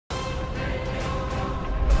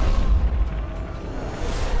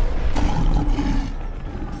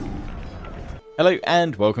Hello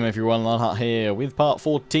and welcome everyone, Lionheart here with part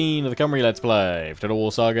 14 of the Cymru Let's Play for Total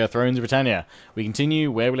War Saga Thrones of Britannia. We continue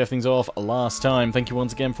where we left things off last time. Thank you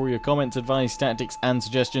once again for all your comments, advice, tactics and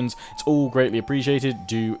suggestions. It's all greatly appreciated.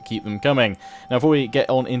 Do keep them coming. Now before we get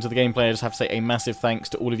on into the gameplay, I just have to say a massive thanks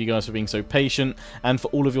to all of you guys for being so patient and for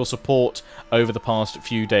all of your support over the past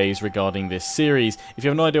few days regarding this series. If you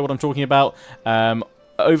have no idea what I'm talking about,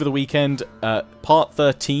 over the weekend, part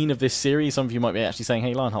 13 of this series, some of you might be actually saying,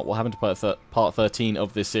 hey Lionheart, what happened to part 13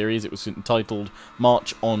 of this series? It was entitled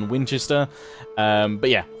March on Winchester.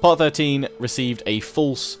 But yeah, part 13 received a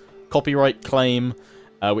false copyright claim,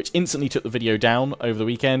 which instantly took the video down over the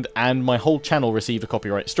weekend, and my whole channel received a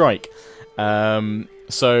copyright strike.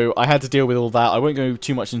 So I had to deal with all that. I won't go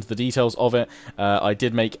too much into the details of it. I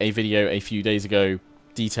did make a video a few days ago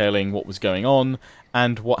detailing what was going on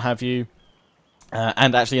and what have you.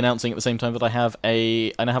 And actually announcing at the same time that I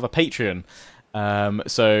now have a Patreon.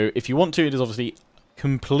 So if you want to, it is obviously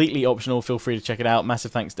completely optional. Feel free to check it out.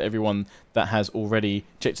 Massive thanks to everyone that has already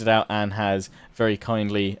checked it out and has very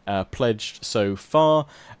kindly pledged so far.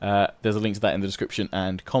 There's a link to that in the description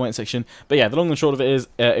and comment section. But yeah, the long and short of it is,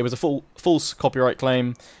 it was a false copyright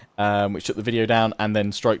claim, which took the video down and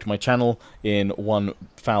then striked my channel in one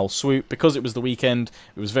foul swoop. Because it was the weekend,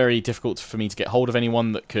 it was very difficult for me to get hold of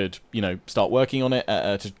anyone that could, you know, start working on it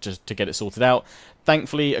to get it sorted out.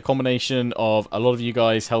 Thankfully, a combination of a lot of you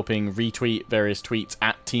guys helping retweet various tweets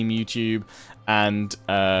at Team YouTube and,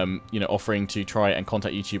 you know, offering to try and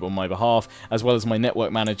contact YouTube on my behalf, as well as my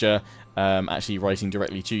network manager actually writing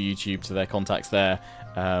directly to YouTube to their contacts there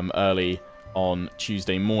early on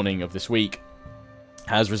Tuesday morning of this week,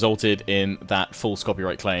 has resulted in that false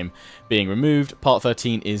copyright claim being removed. Part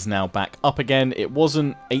 13 is now back up again. It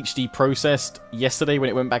wasn't HD processed yesterday when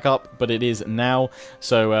it went back up, but it is now.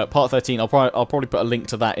 So part 13, I'll probably put a link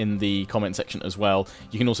to that in the comment section as well.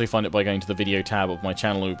 You can also find it by going to the video tab of my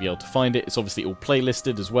channel. You'll be able to find it. It's obviously all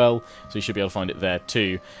playlisted as well, so you should be able to find it there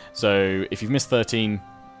too. So if you've missed 13,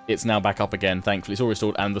 it's now back up again. Thankfully, it's all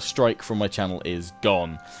restored, and the strike from my channel is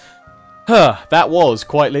gone. That was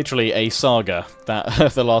quite literally a saga,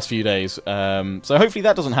 that the last few days. So hopefully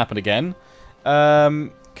that doesn't happen again,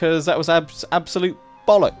 because that was absolute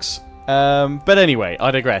bollocks. But anyway,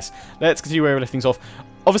 I digress. Let's continue where we left things off.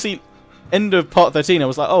 Obviously, end of part 13, I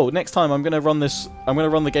was like, oh, next time I'm going to run this. I'm going to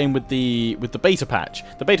run the game with the beta patch.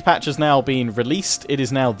 The beta patch has now been released. It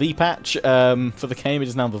is now the patch for the game. It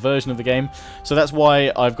is now the version of the game. So that's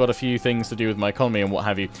why I've got a few things to do with my economy and what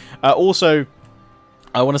have you. Also,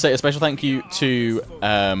 I want to say a special thank you to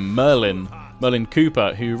Merlin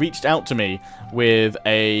Cooper, who reached out to me with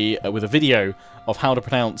a video of how to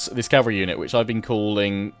pronounce this cavalry unit, which I've been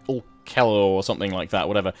calling Kelor or something like that,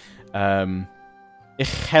 whatever.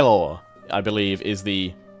 Ichelor, I believe, is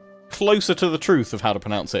the closer to the truth of how to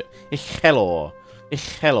pronounce it. Ichelor.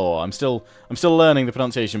 I'm still learning the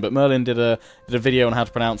pronunciation, but Merlin did a video on how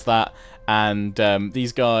to pronounce that, and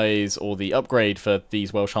these guys, or the upgrade for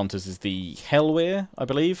these Welsh hunters, is the Helwyr, I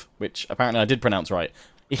believe, which apparently I did pronounce right.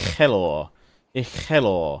 Ichelor.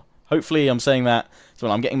 Hopefully I'm saying that, so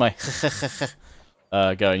when I'm getting my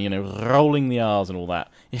going, you know, rolling the R's and all that.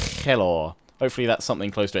 Ichelor. Hopefully that's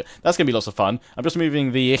something close to it. That's going to be lots of fun. I'm just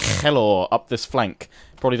moving the Ichelor up this flank.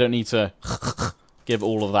 Probably don't need to give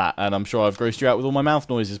all of that, and I'm sure I've grossed you out with all my mouth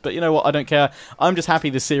noises, but you know what, I don't care. I'm just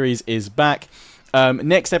happy this series is back.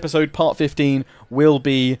 Next episode, part 15, will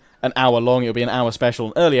be an hour long. It'll be an hour special,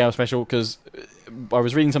 an early hour special, because I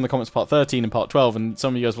was reading some of the comments of part 13 and part 12, and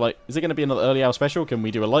some of you guys were like, is it going to be another early hour special? Can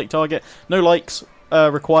we do a like target? No likes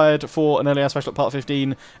required for an early hour special at part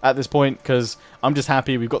 15 at this point, because I'm just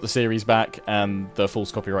happy we've got the series back and the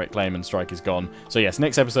false copyright claim and strike is gone. So yes,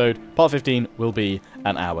 next episode, part 15, will be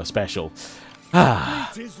an hour special.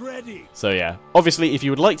 So yeah, obviously if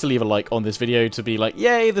you would like to leave a like on this video to be like,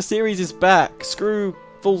 yay, the series is back, screw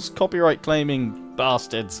false copyright claiming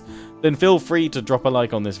bastards, then feel free to drop a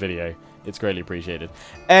like on this video. It's greatly appreciated.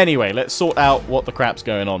 Anyway, let's sort out what the crap's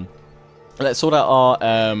going on. Let's sort out our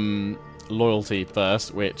loyalty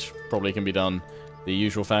first, which probably can be done the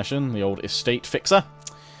usual fashion, the old estate fixer.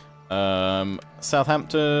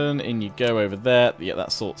 Southampton, in you go over there. Yeah,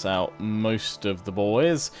 that sorts out most of the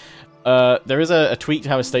boys. There is a tweak to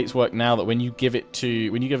how estates work now, that when you give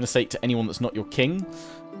an estate to anyone that's not your king,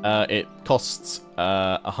 it costs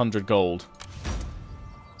 100 gold.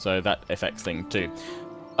 So that affects things too.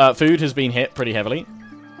 Food has been hit pretty heavily,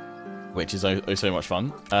 which is oh so much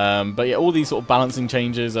fun. But yeah, all these sort of balancing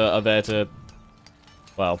changes are there to,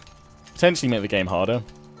 well, potentially make the game harder.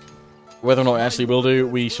 Whether or not it actually will do,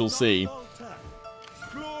 we shall see.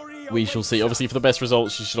 We shall see. Obviously, for the best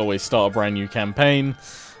results, you should always start a brand new campaign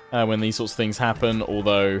when these sorts of things happen,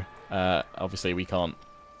 although Obviously, we can't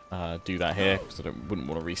do that here, because I wouldn't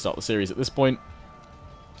want to restart the series at this point.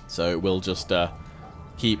 So we'll just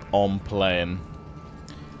keep on playing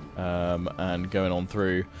and going on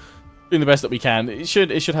through, doing the best that we can. It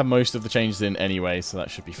should have most of the changes in anyway, so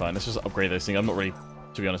that should be fine. Let's just upgrade those things. I'm not really,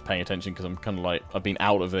 to be honest, paying attention, because I'm kind of like, I've been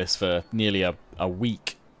out of this for nearly a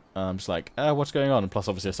week. I'm just like, what's going on? And plus,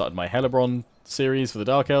 obviously, I started my Hellebrand series for the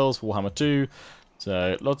Dark Elves, Warhammer 2.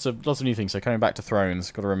 So lots of new things. So coming back to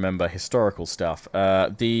Thrones, got to remember historical stuff.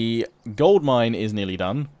 The gold mine is nearly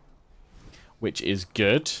done, which is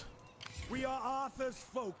good. We are Arthur's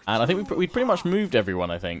folk. And I think we pretty much moved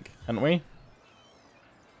everyone. I think, hadn't we?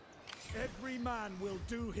 Every man will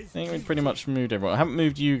do his I think we pretty much moved everyone. I haven't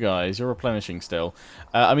moved you guys. You're replenishing still.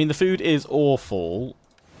 I mean, the food is awful,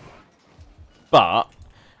 but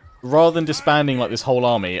rather than disbanding like this whole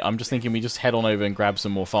army, I'm just thinking we just head on over and grab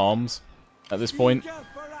some more farms. At this point,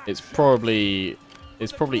 it's probably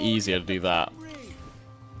easier to do that.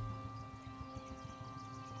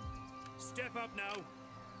 Step up now.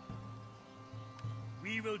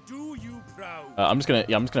 We will do you proud. I'm just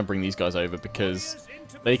gonna bring these guys over, because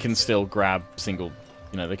they can still grab they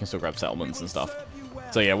can still grab settlements and stuff.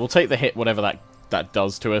 So yeah, we'll take the hit, whatever that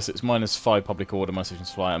does to us. It's -5 public order, -6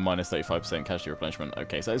 supply, and -35% casualty replenishment.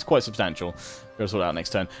 Okay, so it's quite substantial. We'll sort it out next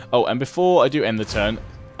turn. Oh, and before I do end the turn,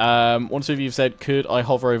 one or two of you have said, could I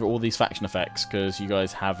hover over all these faction effects, because you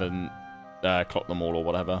guys haven't clocked them all or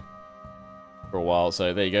whatever for a while.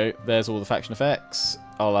 So there you go. There's all the faction effects.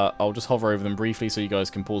 I'll just hover over them briefly, so you guys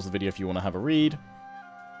can pause the video if you want to have a read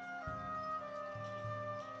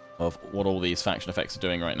of what all these faction effects are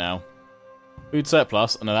doing right now. Food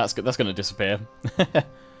surplus. No, that's going to disappear.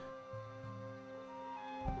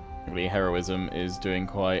 Heroism is doing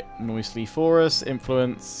quite nicely for us.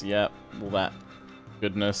 Influence, yep, all that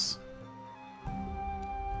goodness.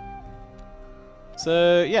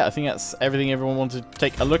 So yeah, I think that's everything everyone wanted to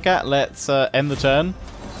take a look at. Let's end the turn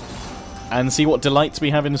and see what delights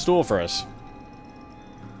we have in store for us.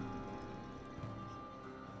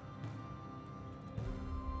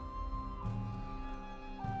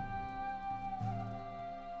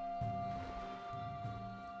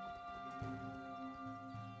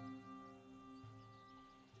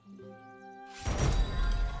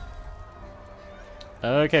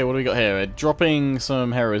 Okay, what do we got here? We're dropping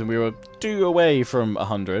some heroism. We were 2 away from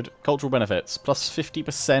 100. Cultural benefits. Plus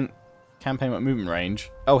 50% campaign movement range.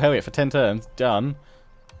 Oh, hell yeah, for 10 turns. Done.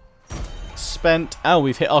 Spent. Oh,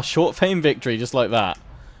 we've hit our short fame victory just like that.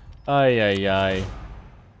 Ay.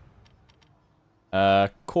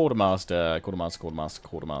 Quartermaster.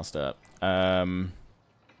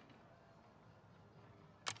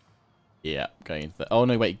 Yeah, going into the... Oh,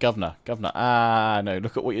 no, wait, Governor. Ah, no,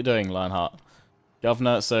 look at what you're doing, Lionheart.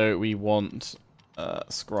 Governor, so we want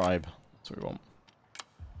Scribe. That's what we want.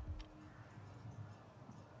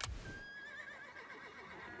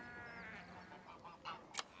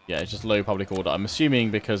 Yeah, it's just low public order. I'm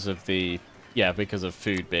assuming because of the... Yeah, because of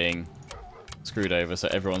food being screwed over, so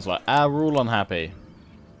everyone's like, we're all unhappy.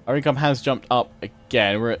 Our income has jumped up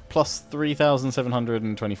again. We're at plus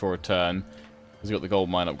 3,724 a turn. Because we got the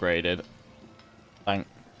gold mine upgraded.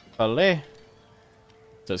 Thankfully.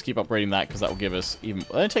 So let's keep upgrading that, because that will give us even...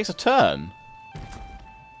 It only takes a turn.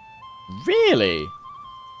 Really?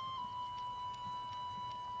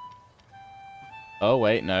 Oh,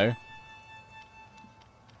 wait, no.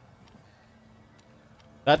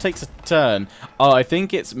 That takes a turn. Oh, I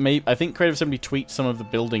think it's I think Creative Assembly tweaked some of the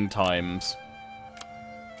building times.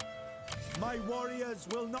 My warriors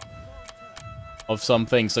will not... Of some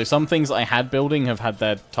things. So some things I had building have had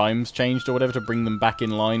their times changed or whatever to bring them back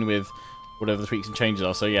in line with whatever the tweaks and changes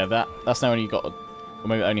are. So yeah, that's now only got... Or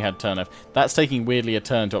maybe it only had turn left. That's taking weirdly a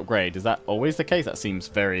turn to upgrade. Is that always the case? That seems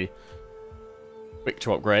very quick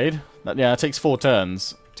to upgrade. Yeah, it takes 4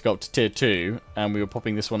 turns to go up to tier 2. And we were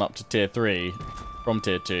popping this one up to tier 3 from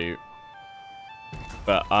tier 2.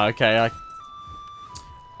 But okay,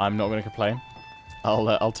 I'm not going to complain.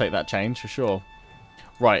 I'll take that change for sure.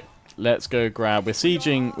 Right, let's go grab... We're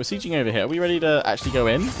sieging over here. Are we ready to actually go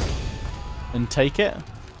in and take it?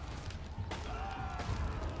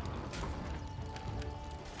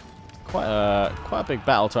 Quite a big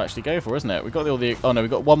battle to actually go for, isn't it? We've got oh no,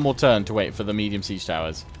 we've got one more turn to wait for the medium siege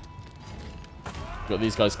towers. We've got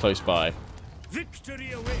these guys close by.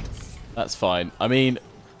 Victory awaits. That's fine. I mean,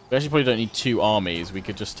 we actually probably don't need 2 armies. We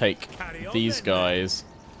could just take these guys.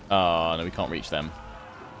 Oh, no, we can't reach them.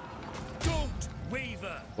 Don't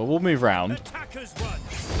waver. Well, we'll move around. Attackers won.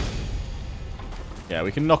 Yeah,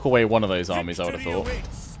 we can knock away one of those armies, I would have thought.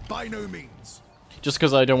 Awaits. By no means. Just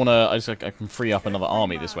because I don't want to... I can free up another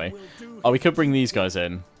army this way. Oh, we could bring these guys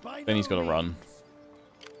in. Then he's got to run.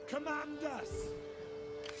 Command us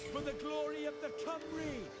for the glory of the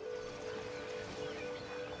Cymru.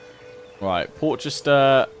 Right,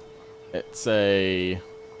 Portchester. It's a...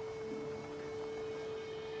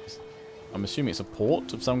 I'm assuming it's a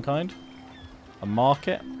port of some kind. A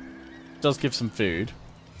market. It does give some food.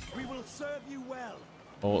 We will serve you well.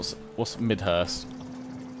 Or what's Midhurst?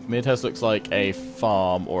 Midhurst looks like a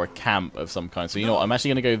farm or a camp of some kind. So you know what? I'm actually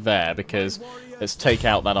going to go there because let's take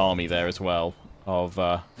out that army there as well of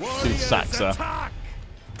Saga. Attack!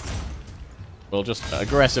 We'll just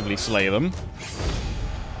aggressively slay them.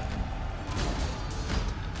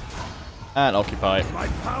 And occupy. My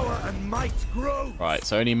power and might grow. Right,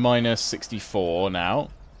 so only minus 64 now.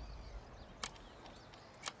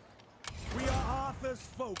 We are Arthur's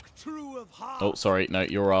folk, true of heart. Oh, sorry, no,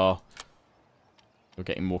 you're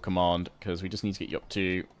getting more command because we just need to get you up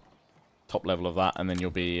to top level of that, and then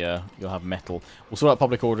you'll have metal. We'll sort out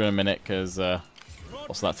public order in a minute because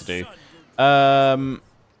what's that to do?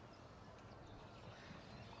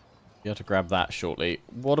 You have to grab that shortly.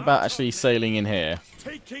 What about actually sailing in here?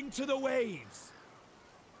 Taking to the waves.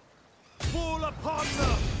 Fall upon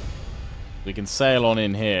them. We can sail on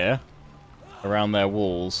in here around their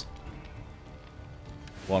walls.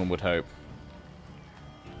 One would hope.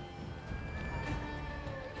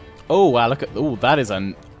 Oh wow! Look at that is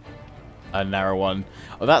a narrow one.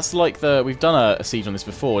 Oh, that's like we've done a siege on this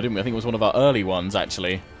before, didn't we? I think it was one of our early ones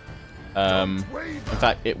actually. In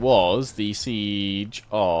fact, it was the siege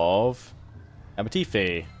of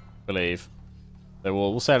Abatifi, I believe. So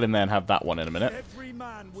we'll sail in there and have that one in a minute.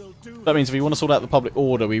 That means if we want to sort out the public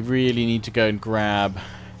order, we really need to go and grab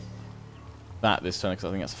that this turn, because I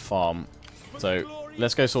think that's a farm. So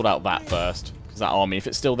let's go sort out that first. Because that army, if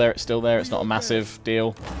it's still there, it's still there. It's not a massive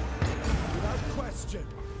deal.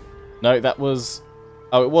 No, that was...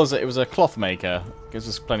 Oh, it was a cloth maker. Gives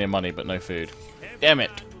us plenty of money, but no food. Damn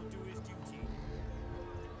it!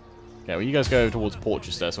 Okay, well you guys go towards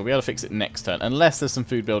Portchester, so we'll be able to fix it next turn. Unless there's some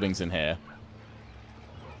food buildings in here.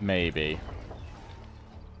 Maybe.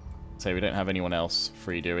 So we don't have anyone else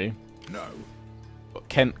free, do we? No. Got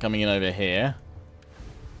Kent coming in over here.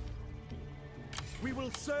 We will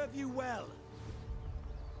serve you well.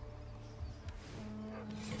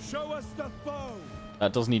 Show us the foe.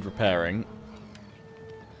 That does need repairing.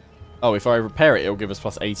 Oh, if I repair it, it'll give us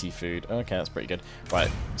plus 80 food. Okay, that's pretty good. Right,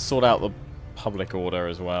 sort out the public order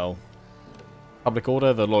as well. Public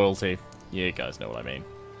order, the loyalty. You guys know what I mean.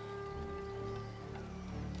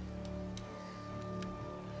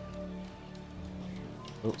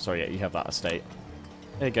 Oh, sorry, yeah, you have that estate.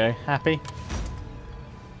 There you go, happy.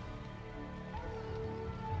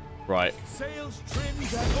 Right. Sails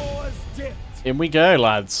trimmed and oars dipped. In we go,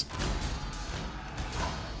 lads.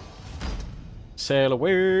 Sail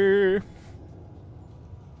away.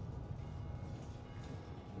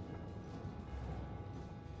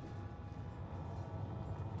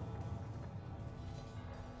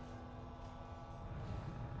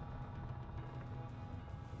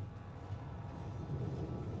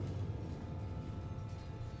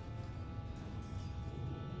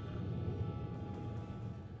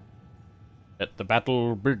 Let the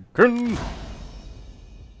battle begin!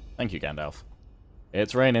 Thank you, Gandalf.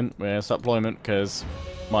 It's raining. We're deployment because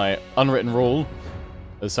my unwritten rule,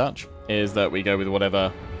 as such, is that we go with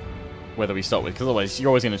whether we start with, because otherwise you're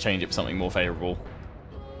always going to change it for something more favourable.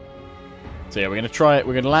 So yeah, we're going to try it.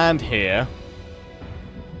 We're going to land here.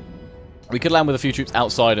 We could land with a few troops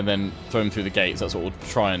outside and then throw them through the gates. That's what we'll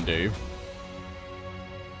try and do.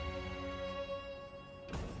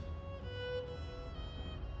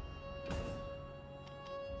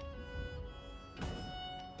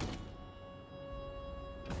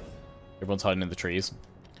 Everyone's hiding in the trees.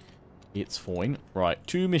 It's fine. Right,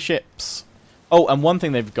 2 my ships. Oh, and one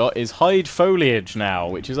thing they've got is hide foliage now,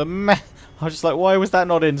 which is a mess. I was just like, why was that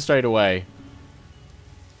not in straight away?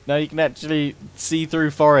 Now you can actually see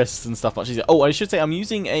through forests and stuff much easier. Oh, I should say I'm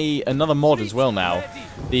using another mod as well now.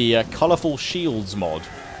 The Colourful Shields mod,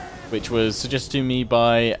 which was suggested to me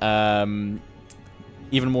by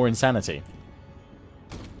Even More Insanity.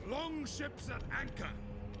 Long ships at anchor,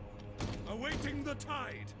 awaiting the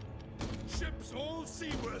tide. Ships all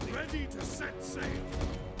seaworthy, ready to set sail.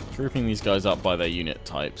 Grouping these guys up by their unit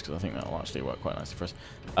types, because I think that will actually work quite nicely for us.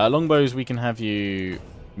 Longbows, we can have you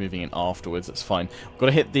moving in afterwards. That's fine. We've got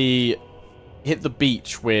to hit the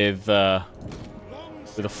beach with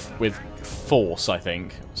force, I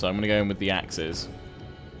think. So I'm going to go in with the axes.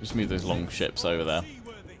 Just move those long ships over there.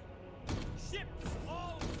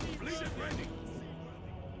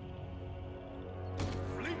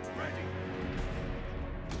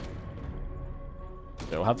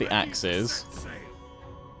 So we'll have the axes.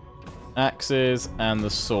 axes and the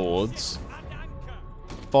swords.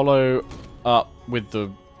 Follow up with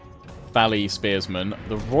the valley spearsmen.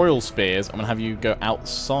 The royal spears, I'm going to have you go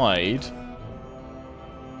outside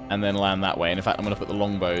and then land that way. And in fact, I'm going to put the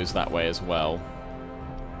longbows that way as well.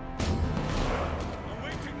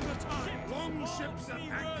 Awaiting the tide. Long ships at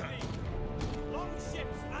anchor. Long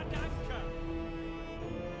ships at anchor.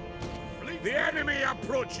 The enemy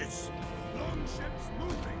approaches. Long ships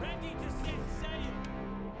moving. Ready to set sail.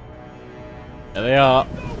 There they are.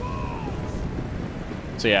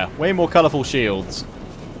 So yeah, way more colourful shields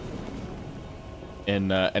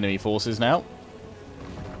in enemy forces now.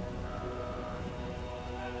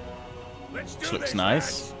 Which looks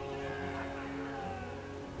nice.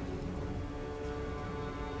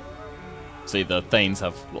 See, the Thanes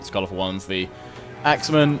have lots of colourful ones. The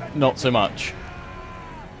Axemen, not so much.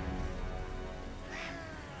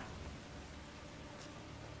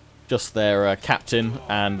 Just their captain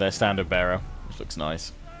and their standard bearer, which looks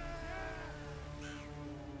nice.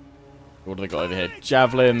 What do they got over here?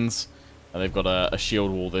 Javelins. And they've got a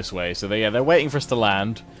shield wall this way. So they're waiting for us to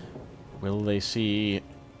land. Will they see...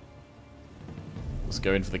 Let's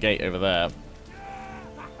go in for the gate over there.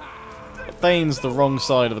 Thane's the wrong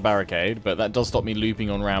side of the barricade, but that does stop me looping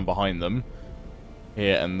on around behind them.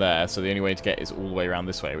 Here and there. So the only way to get is all the way around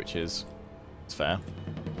this way, which is... It's fair.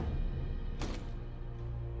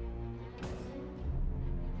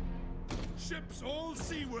 Ships all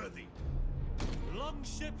seaworthy. Long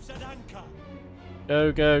ships at anchor.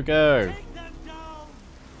 Go, go, go. Take them down.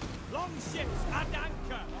 Long ships at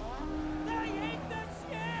anchor. They hit the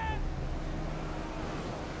ship.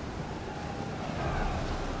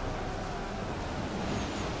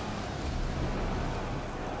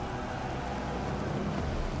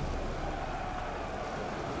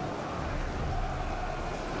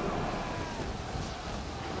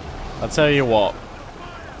 I'll tell you what.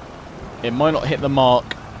 It might not hit the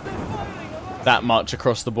mark that much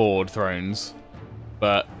across the board, Thrones,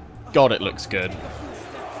 but God, it looks good.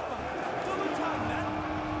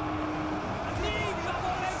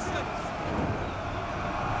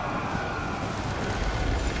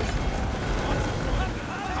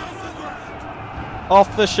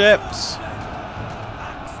 Off the ships!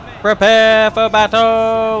 Prepare for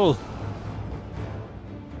battle!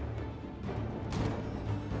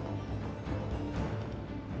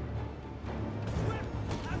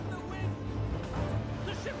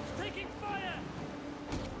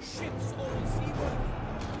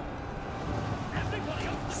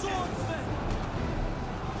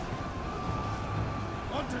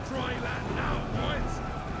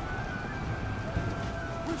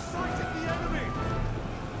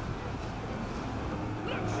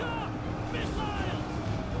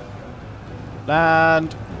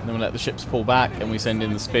 Land. And then we let the ships pull back and we send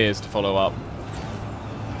in the spears to follow up.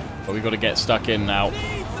 But we've got to get stuck in now.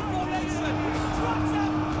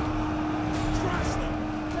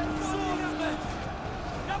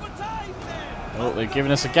 Oh, they're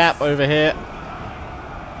giving us a gap over here.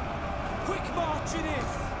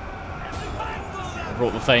 I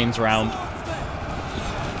brought the Thanes round.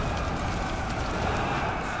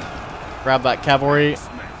 Grab that cavalry.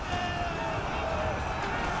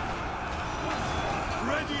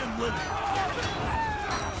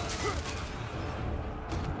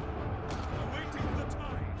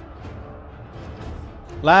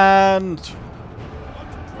 Land!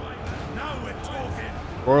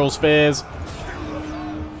 Royal Spears.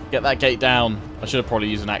 Get that gate down. I should have probably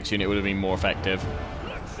used an axe unit. It would have been more effective.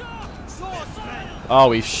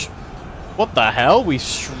 Oh, what the hell? We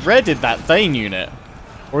shredded that Thane unit.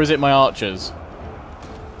 Or is it my archers?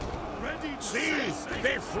 See,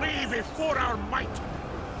 they flee before our might.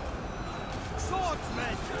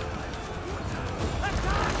 Swordsmen!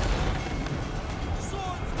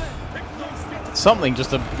 Something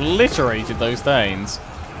just obliterated those Thanes.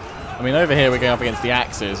 I mean, over here we're going up against the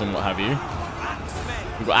axes and what have you.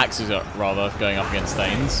 We've got axes, rather, going up against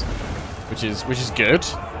Thanes, which is good.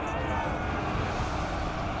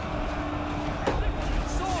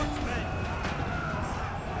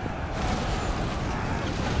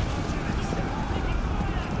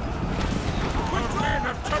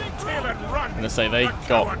 I'm gonna say they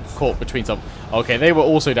got caught between some. Okay, they were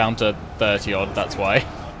also down to 30 odd. That's why.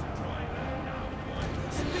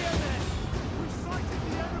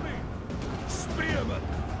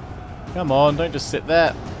 Come on, don't just sit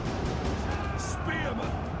there.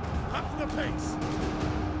 Spearman, up the pace.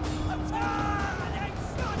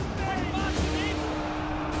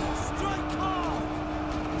 Strike hard.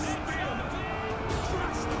 Spearman,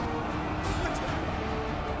 trash them.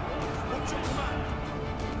 What's your command?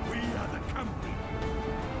 We are the company.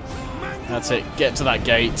 That's it. Get to that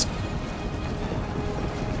gate.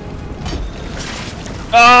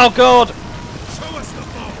 Oh god! Show us the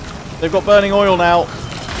foe. They've got burning oil now.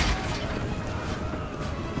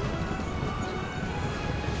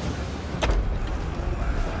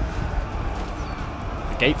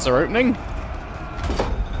 The gates are opening.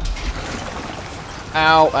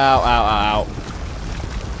 Ow, ow, ow, ow, ow.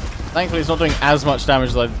 Thankfully it's not doing as much damage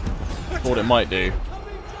as I thought it might do.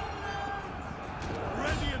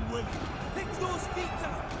 Ready and willing. Pick those feet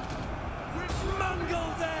up! We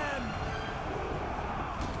mangle them!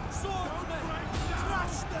 Swordsmen!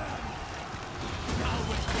 Trash them! Now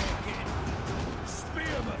we're talking.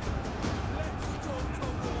 Spearmen. Let's go to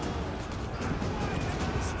war!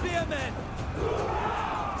 Spearmen!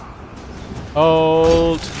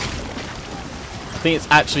 Hold. I think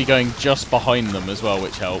it's actually going just behind them as well,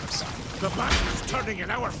 which helps. The battle is turning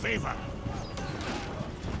in our favor.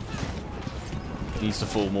 Needs to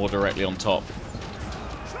fall more directly on top.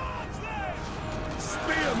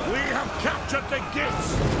 Spearmen. We have captured the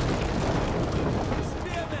gates.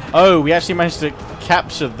 Oh, we actually managed to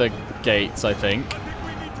capture the gates, I think. I think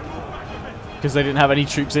we need to move back a bit. Because they didn't have any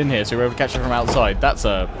troops in here, so we were able to capture from outside.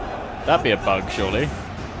 That'd be a bug, surely.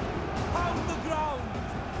 Pound the ground!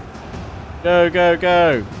 Go, go,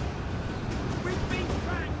 go! We've been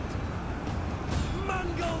cracked!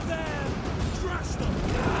 Mangle them! Trash them.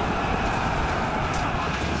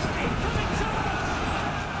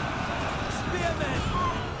 Spearmen!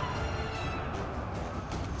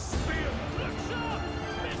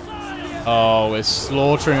 Spearmen. Oh, we're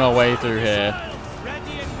slaughtering our way through here.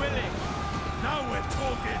 Ready and willing! Now we're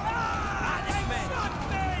talking. Axemen!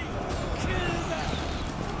 Kill them!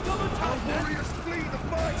 Come attack them! Warriors flee the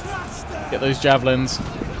fight. Trash them! Get those javelins.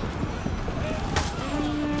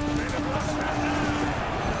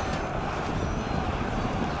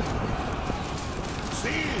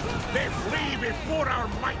 See, they flee before our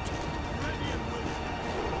might.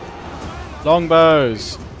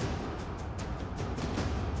 Longbows.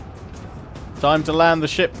 Time to land the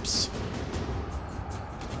ships.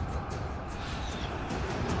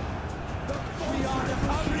 We are the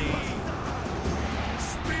cavalry!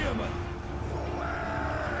 Spearmen.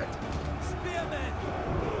 Spearmen!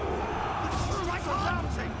 Strike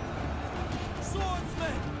dancing.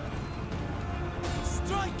 Swordsmen!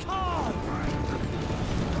 Strike hard!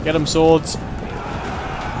 Get them swords.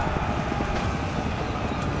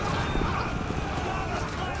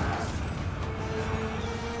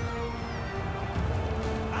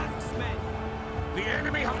 Axemen! The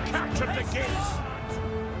enemy have captured the gates.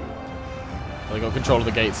 They got control of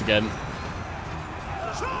the gates again.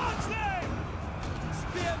 Charge them.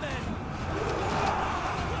 Spearmen!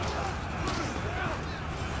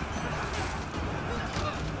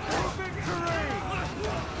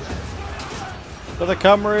 For the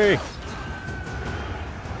Cymru.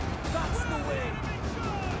 That's the way!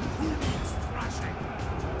 Who needs thrashing?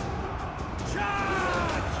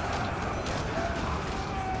 Charge.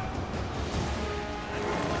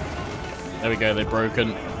 There we go, they've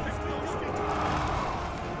broken.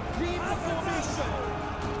 Lead the formation!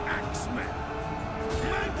 Axemen.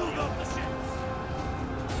 Mangle them. The ships.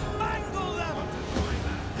 Mangle them!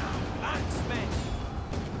 Axemen!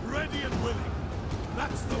 Ready and willing.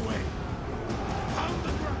 That's the way. Pound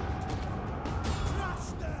the ground. Trash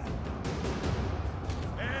them!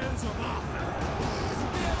 Heirs of Arthur.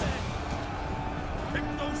 Spearmen! Pick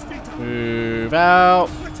those feet up. Move out.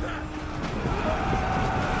 Attack.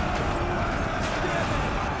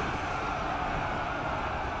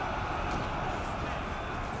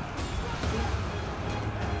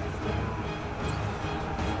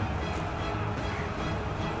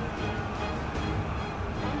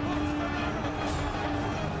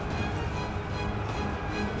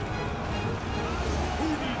 Who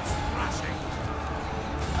needs thrashing?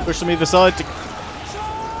 Push them either side to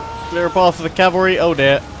clear a path for the cavalry. Oh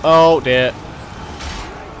dear. Oh dear.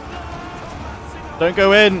 Don't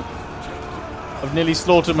go in. I've nearly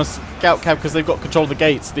slaughtered my scout cab because they've got control of the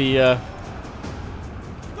gates.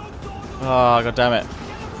 Ah, god damn it.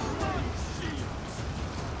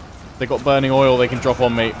 They got burning oil they can drop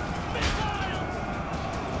on me.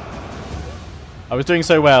 I was doing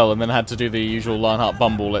so well and then had to do the usual Lionheart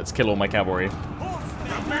Bumble, let's kill all my cavalry. The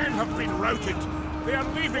men have been routed. They are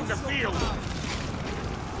leaving the field.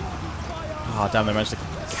 Ah, damn, they managed to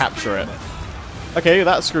capture it. Okay,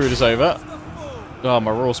 that screwed us over. Oh,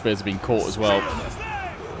 my Royal Spears have been caught as well.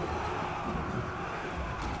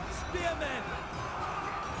 Spearmen!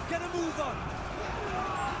 Get a move on!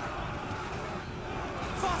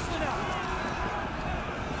 Fasten up!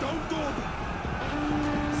 Don't dawdle.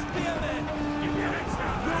 Spearmen!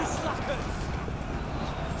 No slackers!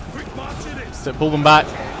 Quick march it is. So pull them back.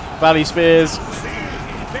 Valley Spears. See,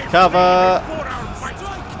 they Cover. flee before our might.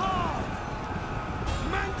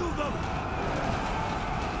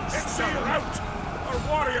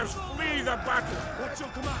 see the battle. What's your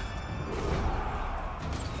command?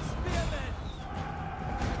 Spearmen!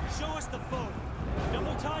 Show us the foe.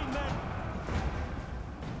 Double time, men.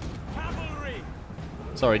 Cavalry!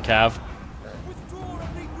 Sorry, Cav. Withdraw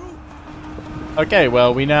and regroup. Okay,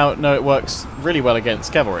 well, we now know it works really well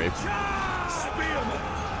against cavalry. Spearmen!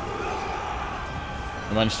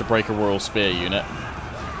 I managed to break a royal spear unit.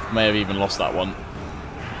 May have even lost that one.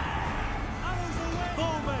 Arrows away!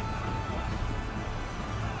 Bowmen!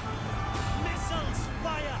 Missiles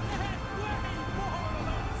fire!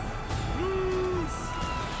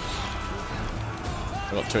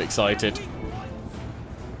 I got too excited.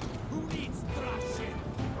 Who needs thrashing?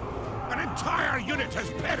 An entire unit has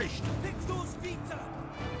perished. Pick those feet up!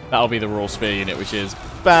 That'll be the royal spear unit, which is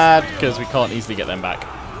bad because we can't easily get them back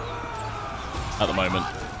at the moment.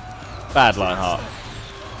 Bad, Lionheart.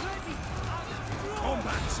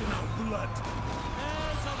 Combat's in our blood.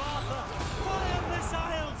 Heirs of Arthur! Fire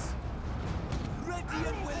missiles! Ready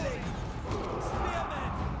and willing!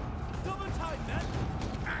 Spearmen! Double time, men!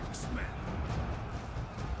 Axemen.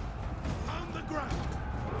 On the ground.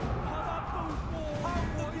 Pound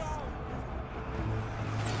the ground!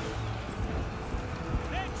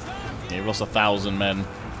 Yeah, we've lost 1,000 men.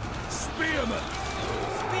 Spearmen.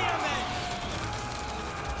 Spearmen!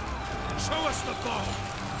 Show us the foe.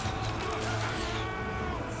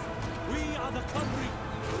 We are the Cymru!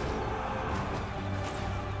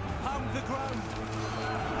 Pound the ground!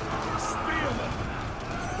 Spearmen.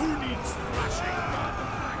 Who needs thrashing?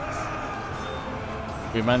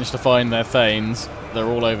 We managed to find their thanes. They're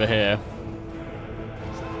all over here.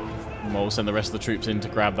 And we'll send the rest of the troops in to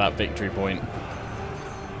grab that victory point.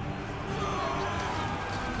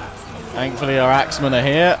 Thankfully, our axemen are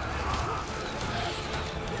here.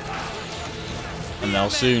 And they'll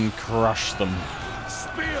soon crush them.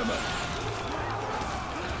 Spearmen.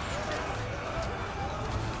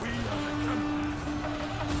 We are the Cymru.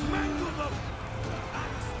 Mangle them.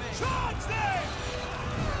 Axemen! Charge them.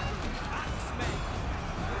 Axemen!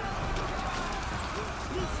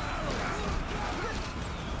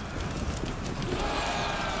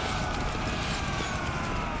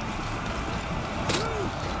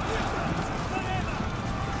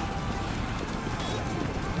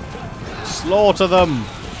 Slaughter them!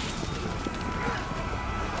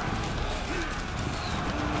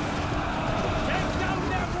 Take down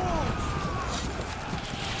their walls!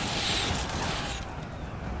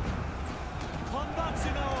 Combat's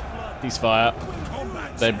in our blood! Ceasefire.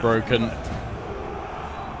 Combat's They're in our broken. blood.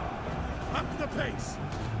 Up the pace.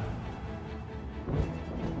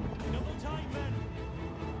 Double time, men!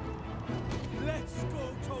 Let's go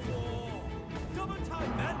to war! Double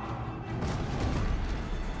time, men!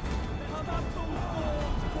 How about those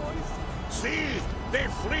walls, boys? See, they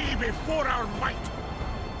flee before our might.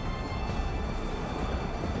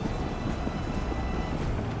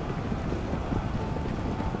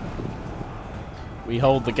 We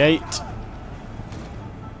hold the gate.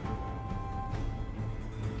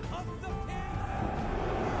 Up the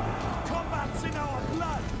pace! Combat's in our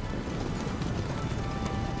blood!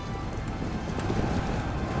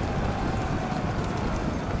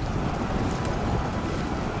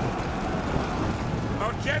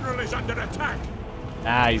 Our general is under attack.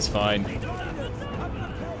 Ah, he's fine. Up the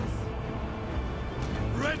pace!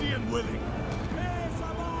 Ready and willing. Heirs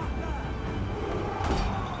of Arthur!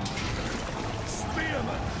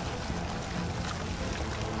 Spearmen.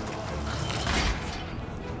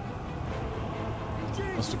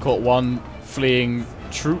 Must have caught one fleeing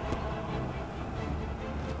troop.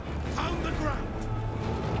 Pound the ground.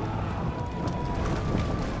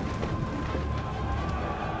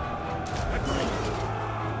 Agreed.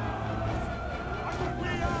 We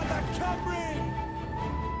are the Cymru!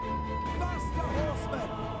 Master horsemen!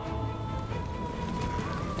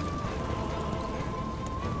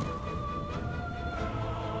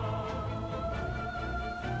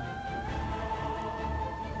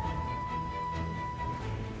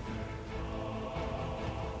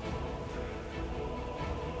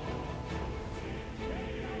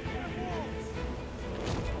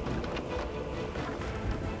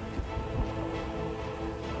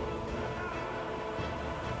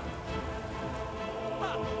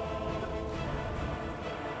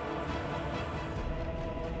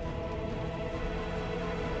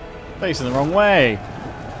 Facing the wrong way.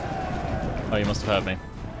 Oh, you must have heard me. At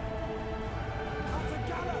a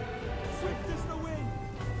gallop! Swift as the wind!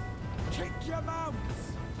 Kick your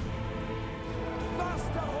mounts!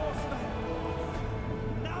 Faster, horsemen!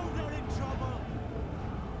 Now they're in trouble!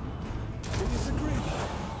 It is agreed!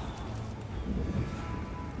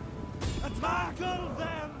 Tackle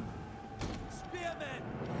them! Spearmen!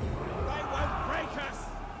 They won't break us!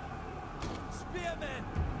 spearmen!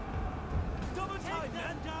 Double time,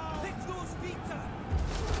 man! Pick those feet up!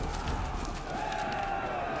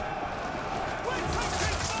 We're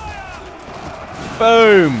taking fire!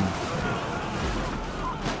 Boom!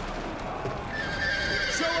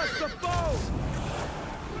 Show us the bow!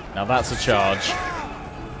 Now that's a charge.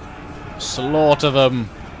 Slaughter them.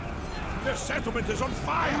 The settlement is on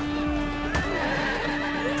fire!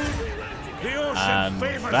 The ocean And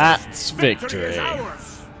favors that's us. victory. Is ours.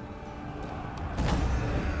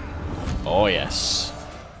 Oh yes.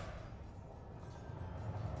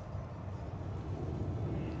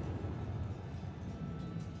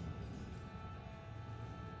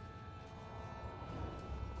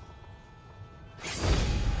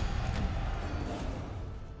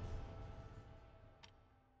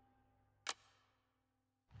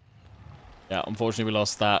 Yeah, unfortunately we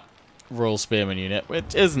lost that Royal Spearman unit,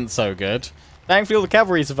 which isn't so good. Thankfully all the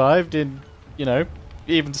cavalry survived in, you know,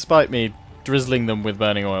 even despite me drizzling them with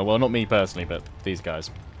burning oil. Well, not me personally, but these guys.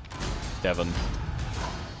 Devon.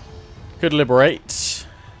 Could liberate.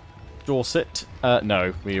 Dorset.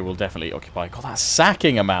 No, we will definitely occupy. God, that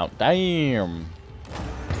sacking amount. Damn.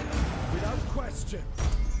 Without question.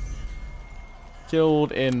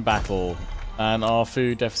 Killed in battle. And our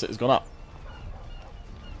food deficit has gone up.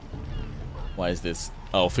 Why is this?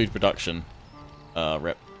 Oh, food production.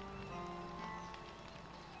 Rip.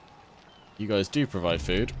 You guys do provide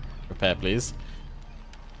food. Repair, please.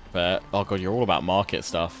 Repair. Oh god, you're all about market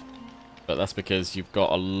stuff. But that's because you've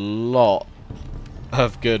got a lot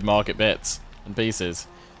of good market bits and pieces.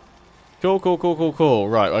 Cool, cool, cool, cool, cool.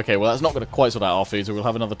 Right, okay, well that's not going to quite sort out our food, so we'll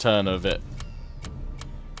have another turn of it.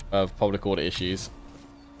 Of public order issues.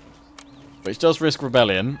 Which does risk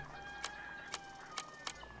rebellion.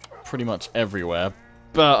 Pretty much everywhere.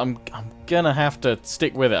 But I'm gonna have to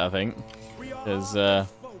stick with it, I think. Because,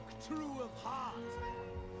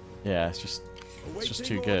 yeah, it's just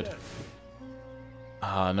too good.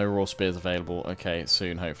 Ah, no raw spears available. Okay,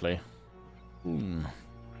 soon, hopefully. At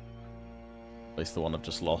least the one I've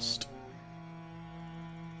just lost.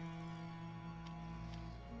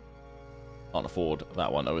 Can't afford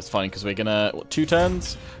that one. Oh, it's fine, because we're gonna... What, 2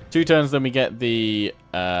 turns? 2 turns, then we get the...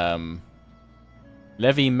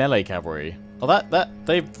 Levy Melee Cavalry. Oh,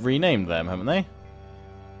 they've renamed them, haven't they?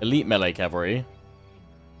 Elite Melee Cavalry.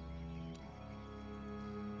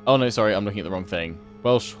 Oh, no, sorry, I'm looking at the wrong thing.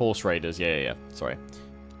 Welsh Horse Raiders, yeah. Sorry.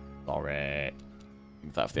 Sorry.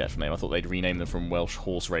 That's the actual name. I thought they'd rename them from Welsh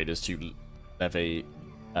Horse Raiders to Levy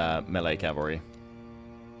Melee Cavalry.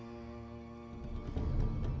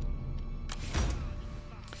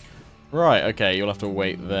 Right, okay, you'll have to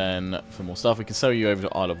wait then for more stuff. We can sell you over to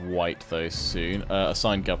Isle of Wight, though, soon.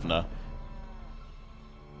 Assigned Governor.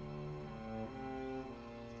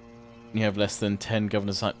 You have less than 10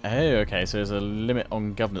 governors assigned. Oh, okay, so there's a limit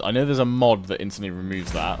on governors. I know there's a mod that instantly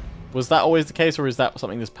removes that. Was that always the case, or is that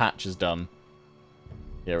something this patch has done?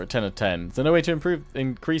 Yeah, we're at 10 of 10. Is there no way to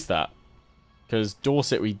increase that? Because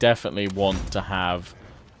Dorset we definitely want to have...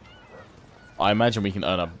 I imagine we can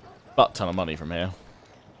earn a butt ton of money from here.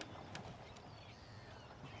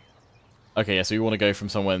 Okay, yeah, so we want to go from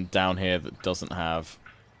somewhere down here that doesn't have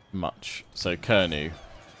much. So Kernu,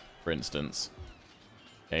 for instance.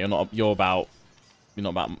 Yeah, you're not about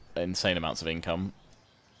insane amounts of income.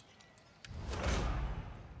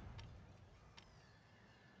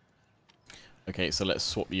 Okay, so let's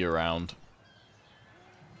swap you around.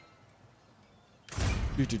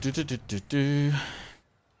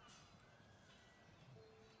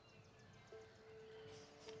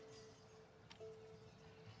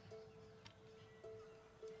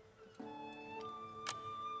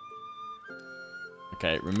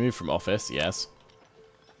 Okay, remove from office, yes.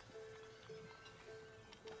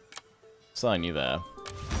 Sign you there.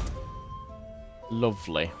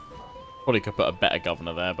 Lovely. Probably could put a better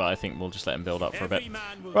governor there, but I think we'll just let him build up for a bit.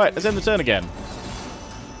 Right, let's end the turn again.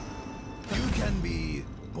 You can be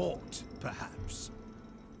bought, perhaps.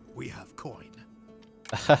 We have coin.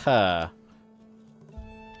 Haha.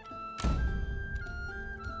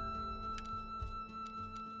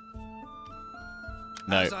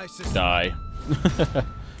 No, die.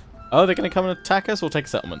 Oh, they're going to come and attack us or take a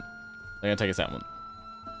settlement? They're going to take a settlement.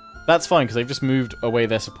 That's fine, because they've just moved away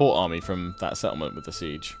their support army from that settlement with the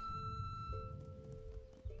siege.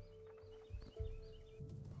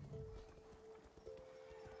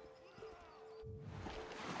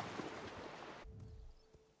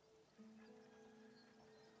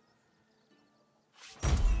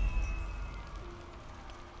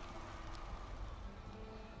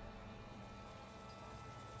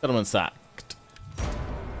 Settlement sacked.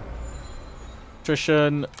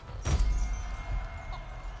 Attrition.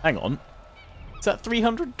 Hang on. Is that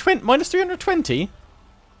 320? Minus 320?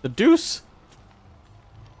 The deuce?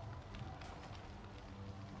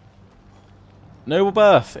 Noble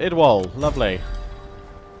birth, Idwal, lovely.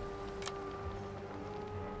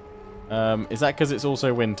 Is that because it's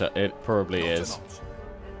also winter? It probably is.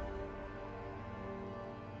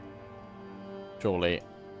 Surely.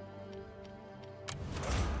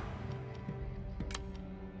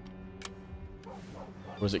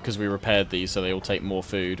 Or is it because we repaired these so they all take more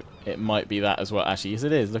food? It might be that as well. Actually, yes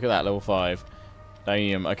it is. Look at that, level 5.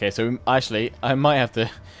 Damn. Okay, so actually, I might have to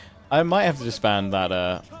disband that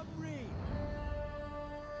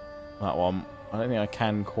that one. I don't think I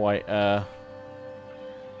can quite well,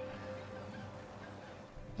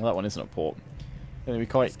 that one isn't a port. I think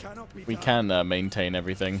we can maintain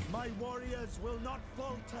everything. My warriors will not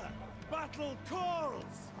falter. Battle calls.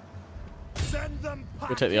 Send them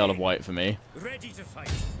Go take the Isle of Wight for me. ready to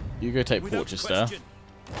fight. You go take Without Porchester. question.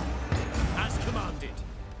 As commanded.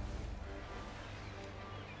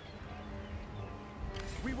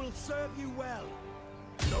 We will serve you well.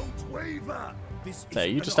 Don't waver. This There,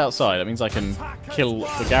 is you an just outside. That means I can Attack as kill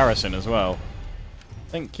one. the garrison as well.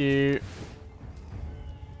 Thank you.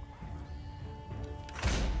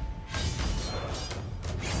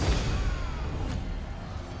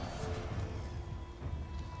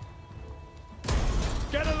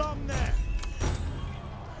 Get along there.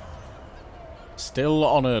 Still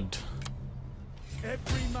honoured.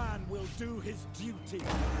 Every man will do his duty.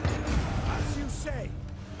 As you say.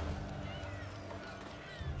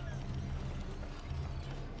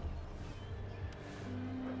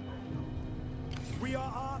 We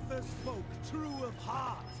are Arthur's folk, true of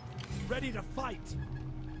heart, ready to fight.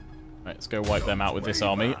 Right, let's go wipe them out with this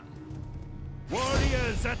army.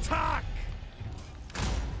 Warriors, attack!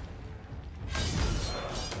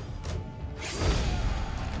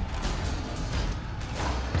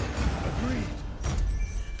 Agreed.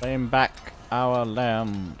 Claim back our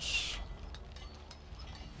lands.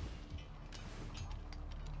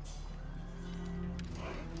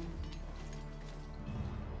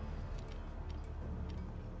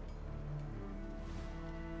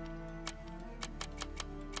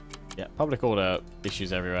 Yeah, public order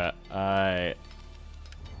issues everywhere. I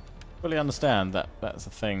fully understand that that's a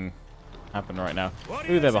thing happening right now.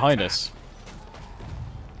 Ooh, they're behind us.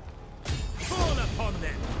 Fall upon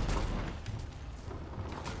them!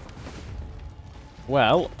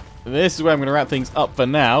 Well, this is where I'm going to wrap things up for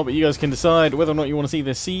now, but you guys can decide whether or not you want to see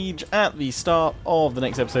this siege at the start of the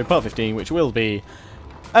next episode, part 15, which will be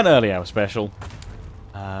an early hour special,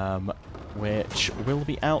 which will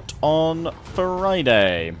be out on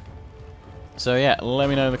Friday. So yeah, let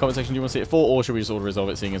me know in the comment section, do you want to see it for, or should we just auto-resolve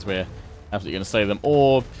it, seeing as we're absolutely going to slay them,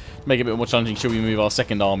 or make it a bit more challenging, should we move our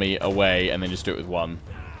second army away and then just do it with one?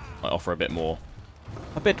 Might offer a bit more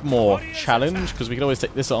challenge, because we could always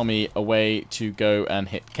take this army away to go and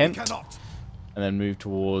hit Kent, and then move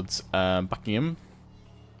towards Buckinghamshire.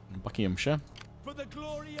 For the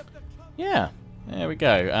glory of the Yeah, there we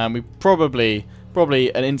go. And we probably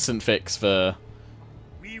an instant fix for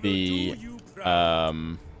we will the do you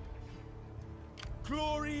proud.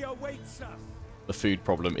 Glory awaits us. the food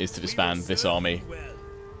problem is to disband this army, Well.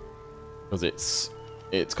 because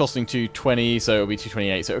it's costing 220, so it'll be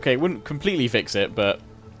 228. So okay, wouldn't completely fix it, but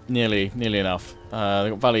nearly enough.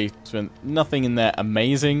 They've got Valley spent nothing in there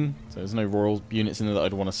amazing, so there's no royal units in there that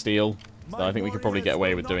I'd want to steal. So I think we could probably get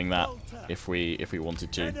away with doing that if we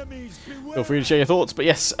wanted to. Enemies beware. Feel free to share your thoughts. But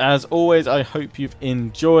yes, as always, I hope you've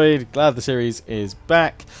enjoyed. Glad the series is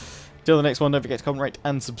back. Till the next one, don't forget to comment, rate,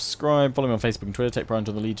 and subscribe. Follow me on Facebook and Twitter. Take pride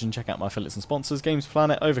in the Legion. Check out my affiliates and sponsors: Games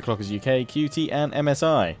Planet, Overclockers UK, QT, and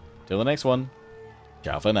MSI. Till the next one.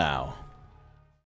 Ciao for now.